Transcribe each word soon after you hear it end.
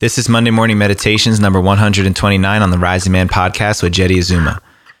This is Monday Morning Meditations number 129 on the Rising Man podcast with Jetty Azuma.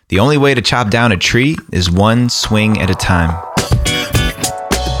 The only way to chop down a tree is one swing at a time.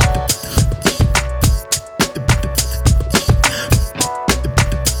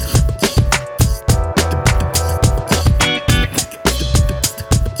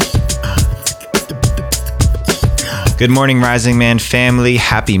 Good morning, Rising Man family.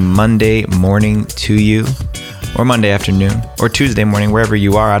 Happy Monday morning to you. Or Monday afternoon, or Tuesday morning, wherever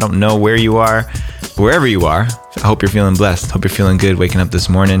you are. I don't know where you are, wherever you are. I hope you're feeling blessed. Hope you're feeling good waking up this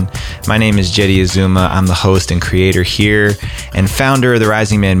morning. My name is Jetty Azuma. I'm the host and creator here and founder of the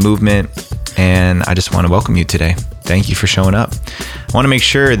Rising Man movement. And I just want to welcome you today. Thank you for showing up. I want to make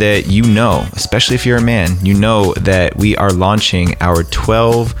sure that you know, especially if you're a man, you know that we are launching our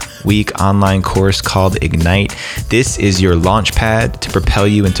 12-week online course called Ignite. This is your launch pad to propel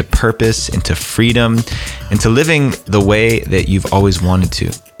you into purpose, into freedom, into living the way that you've always wanted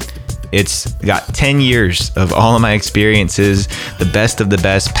to. It's got 10 years of all of my experiences, the best of the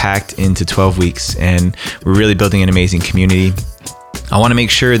best packed into 12 weeks. And we're really building an amazing community. I want to make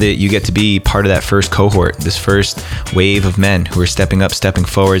sure that you get to be part of that first cohort, this first wave of men who are stepping up, stepping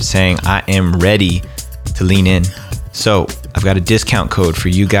forward, saying, I am ready to lean in. So I've got a discount code for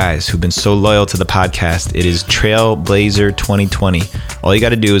you guys who've been so loyal to the podcast. It is Trailblazer 2020. All you got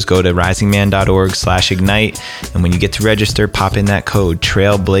to do is go to risingman.org/ignite. And when you get to register, pop in that code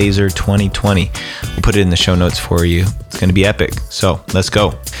Trailblazer 2020. We'll put it in the show notes for you. It's going to be epic. So let's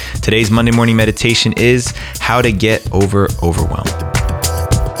go. Today's Monday morning meditation is how to get over overwhelm.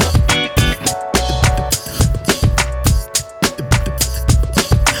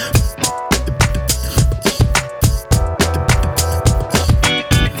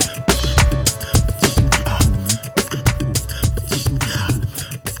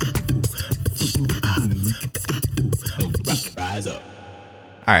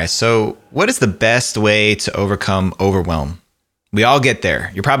 All right, so what is the best way to overcome overwhelm? We all get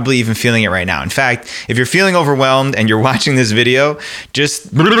there. You're probably even feeling it right now. In fact, if you're feeling overwhelmed and you're watching this video, just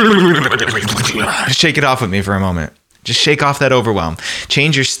shake it off with me for a moment. Just shake off that overwhelm.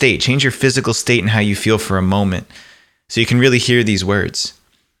 Change your state, change your physical state and how you feel for a moment so you can really hear these words.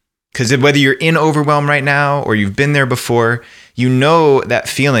 Because whether you're in overwhelm right now or you've been there before, you know that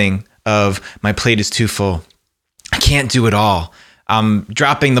feeling of my plate is too full. I can't do it all. I'm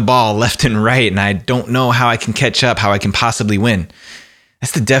dropping the ball left and right, and I don't know how I can catch up, how I can possibly win.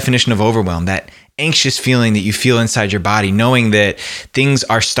 That's the definition of overwhelm, that anxious feeling that you feel inside your body, knowing that things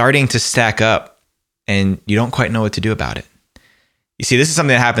are starting to stack up and you don't quite know what to do about it. You see, this is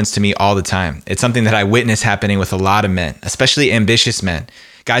something that happens to me all the time. It's something that I witness happening with a lot of men, especially ambitious men,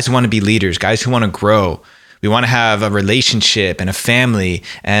 guys who want to be leaders, guys who want to grow. We want to have a relationship and a family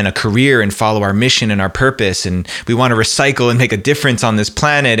and a career and follow our mission and our purpose. And we want to recycle and make a difference on this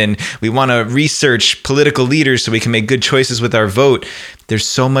planet. And we want to research political leaders so we can make good choices with our vote. There's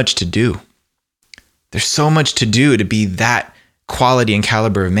so much to do. There's so much to do to be that quality and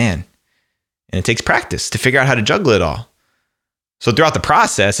caliber of man. And it takes practice to figure out how to juggle it all. So throughout the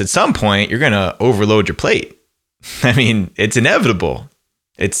process, at some point, you're going to overload your plate. I mean, it's inevitable.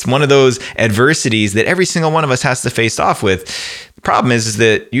 It's one of those adversities that every single one of us has to face off with. The problem is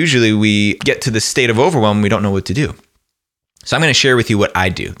that usually we get to the state of overwhelm and we don't know what to do. So I'm going to share with you what I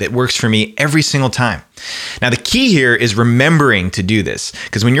do that works for me every single time. Now, the key here is remembering to do this,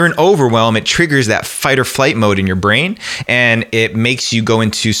 because when you're in overwhelm, it triggers that fight or flight mode in your brain and it makes you go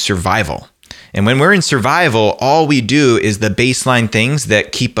into survival. And when we're in survival, all we do is the baseline things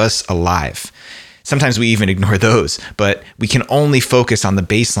that keep us alive. Sometimes we even ignore those, but we can only focus on the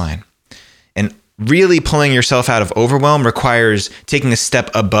baseline. And really pulling yourself out of overwhelm requires taking a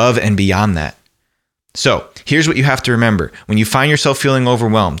step above and beyond that. So here's what you have to remember. When you find yourself feeling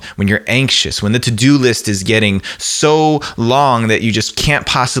overwhelmed, when you're anxious, when the to-do list is getting so long that you just can't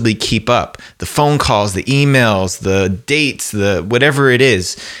possibly keep up, the phone calls, the emails, the dates, the whatever it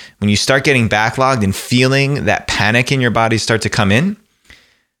is, when you start getting backlogged and feeling that panic in your body start to come in,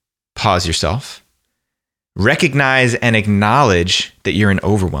 pause yourself. Recognize and acknowledge that you're in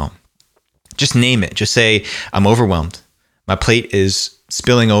overwhelm. Just name it. Just say, I'm overwhelmed. My plate is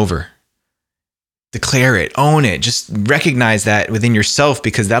spilling over. Declare it. Own it. Just recognize that within yourself,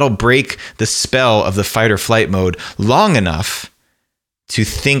 because that'll break the spell of the fight or flight mode long enough to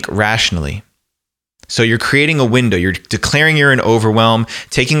think rationally. So you're creating a window. You're declaring you're in overwhelm,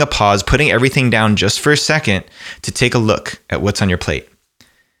 taking a pause, putting everything down just for a second to take a look at what's on your plate.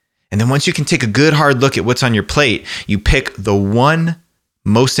 And then once you can take a good hard look at what's on your plate, you pick the one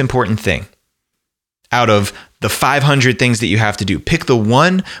most important thing out of the 500 things that you have to do. Pick the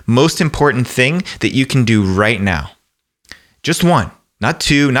one most important thing that you can do right now. Just one. not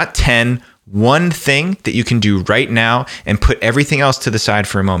 2, not 10, one thing that you can do right now and put everything else to the side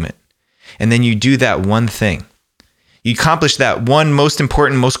for a moment. And then you do that one thing. You accomplish that one most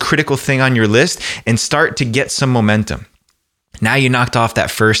important, most critical thing on your list and start to get some momentum. Now you knocked off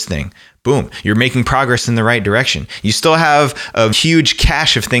that first thing. Boom, you're making progress in the right direction. You still have a huge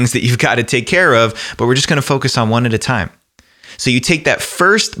cache of things that you've got to take care of, but we're just going to focus on one at a time. So you take that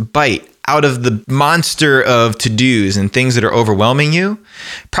first bite out of the monster of to-dos and things that are overwhelming you,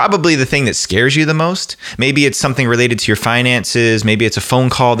 probably the thing that scares you the most. Maybe it's something related to your finances. Maybe it's a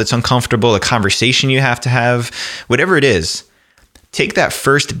phone call that's uncomfortable, a conversation you have to have, whatever it is. Take that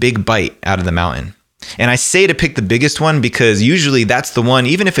first big bite out of the mountain. And I say to pick the biggest one because usually that's the one,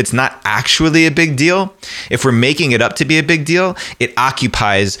 even if it's not actually a big deal, if we're making it up to be a big deal, it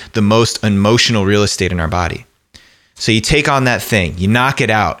occupies the most emotional real estate in our body. So you take on that thing, you knock it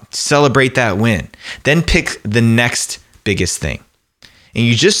out, celebrate that win, then pick the next biggest thing. And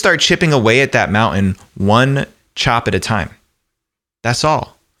you just start chipping away at that mountain one chop at a time. That's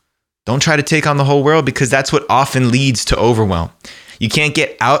all. Don't try to take on the whole world because that's what often leads to overwhelm. You can't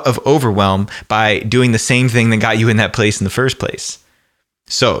get out of overwhelm by doing the same thing that got you in that place in the first place.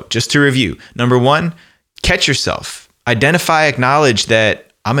 So just to review, number 1, catch yourself. Identify, acknowledge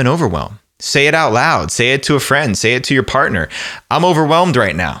that I'm in overwhelm. Say it out loud. Say it to a friend. Say it to your partner. I'm overwhelmed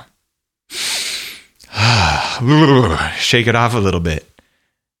right now. Shake it off a little bit.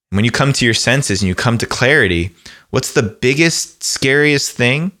 When you come to your senses and you come to clarity, what's the biggest, scariest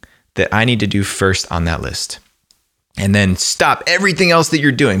thing that I need to do first on that list? And then stop everything else that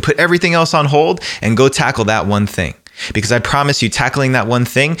you're doing. Put everything else on hold and go tackle that one thing. Because I promise you, tackling that one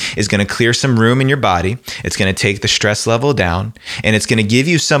thing is going to clear some room in your body. It's going to take the stress level down, and it's going to give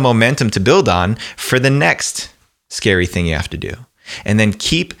you some momentum to build on for the next scary thing you have to do. And then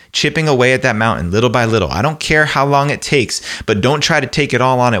keep chipping away at that mountain little by little. I don't care how long it takes, but don't try to take it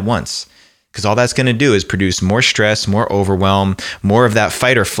all on at once. Because all that's going to do is produce more stress, more overwhelm, more of that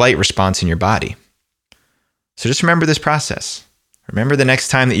fight or flight response in your body. So just remember this process. Remember the next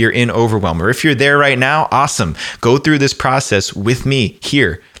time that you're in overwhelm, or if you're there right now, awesome. Go through this process with me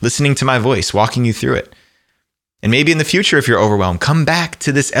here, listening to my voice, walking you through it. And maybe in the future, if you're overwhelmed, come back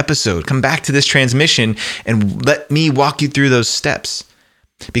to this episode, come back to this transmission and let me walk you through those steps.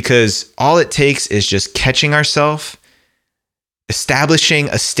 Because all it takes is just catching ourselves, establishing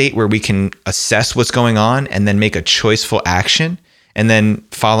a state where we can assess what's going on and then make a choiceful action and then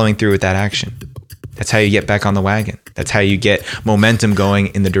following through with that action. That's how you get back on the wagon. That's how you get momentum going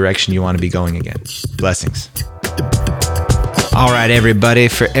in the direction you want to be going again. Blessings. All right, everybody,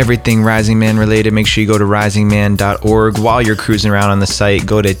 for everything Rising Man related, make sure you go to risingman.org. While you're cruising around on the site,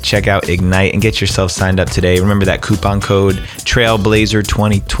 go to check out Ignite and get yourself signed up today. Remember that coupon code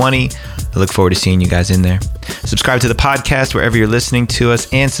Trailblazer2020. I look forward to seeing you guys in there. Subscribe to the podcast wherever you're listening to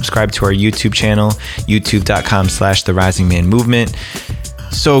us and subscribe to our YouTube channel, youtube.com/The Rising Man Movement.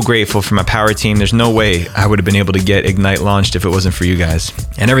 So grateful for my power team. There's no way I would have been able to get Ignite launched if it wasn't for you guys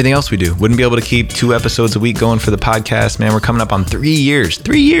and everything else we do. Wouldn't be able to keep 2 episodes a week going for the podcast, man. We're coming up on 3 years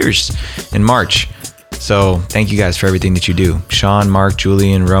in March. So thank you guys for everything that you do. Sean, Mark,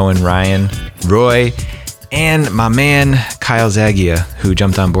 Julian, Rowan, Ryan, Roy, and my man, Kyle Zagia, who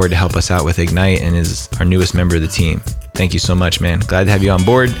jumped on board to help us out with Ignite and is our newest member of the team. Thank you so much, man. Glad to have you on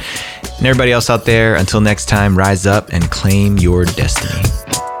board. And everybody else out there, until next time, rise up and claim your destiny.